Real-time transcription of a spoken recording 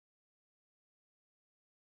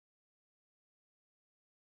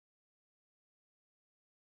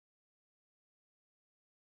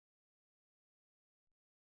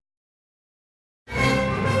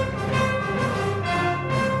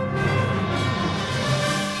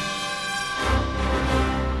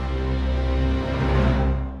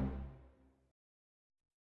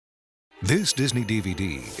This Disney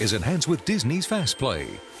DVD is enhanced with Disney's Fast Play.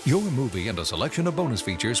 Your movie and a selection of bonus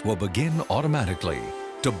features will begin automatically.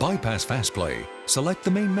 To bypass Fast Play, select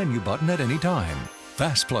the main menu button at any time.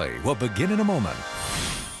 Fast Play will begin in a moment.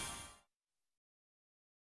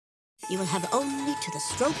 You will have only to the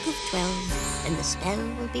stroke of 12, and the spell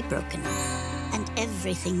will be broken, and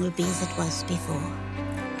everything will be as it was before.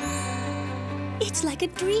 It's like a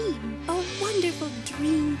dream, a wonderful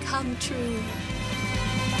dream come true.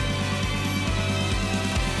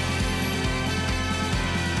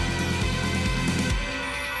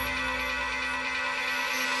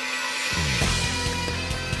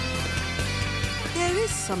 There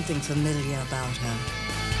is something familiar about her.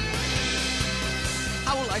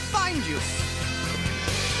 How will I find you?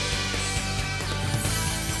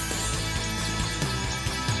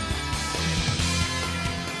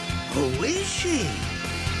 Who is she?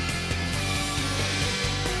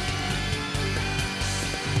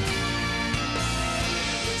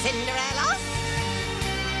 Cinderella?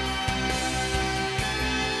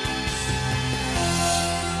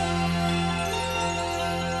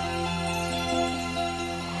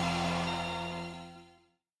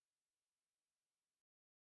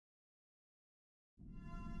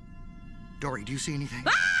 Dory, do you see anything?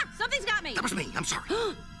 Ah! Something's got me! That was me. I'm sorry.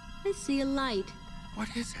 I see a light. What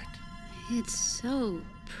is it? It's so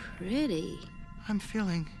pretty. I'm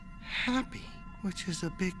feeling happy, which is a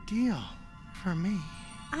big deal for me.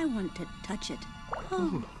 I want to touch it.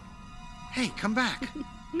 Ooh. Hey, come back.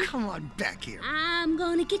 Come on back here. I'm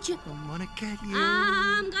gonna get you. I'm gonna get you.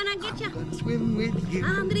 I'm gonna get you. I'm gonna swim with you.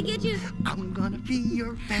 I'm gonna get you. I'm gonna be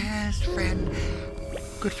your best friend.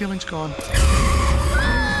 Good feelings gone.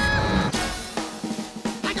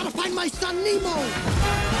 I gotta find my son, Nemo!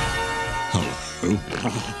 Hello.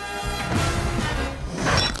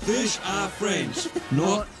 Fish are friends,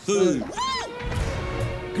 not food.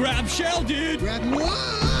 Grab shell, dude! Grab what?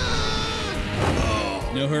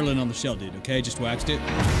 No hurling on the shell, dude, okay? Just waxed it.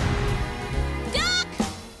 Duck!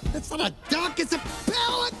 It's not a duck, it's a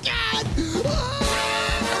pelican!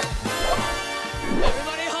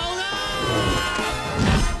 Everybody hold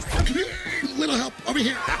on! Little help, over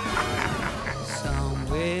here.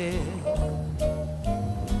 Somewhere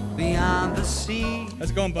beyond the sea.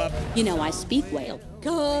 How's it going, Bob? You know, I speak whale.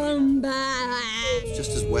 Come back!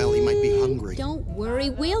 Just as well, he might be hungry. Don't worry,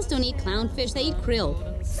 whales don't eat clownfish, they eat krill.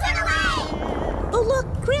 Swim away! Oh, look,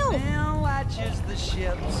 krill! Now watches the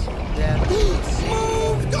ships that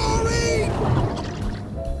Move, Dory!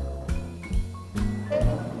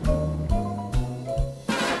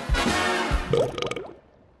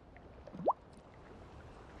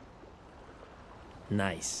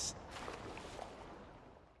 Nice.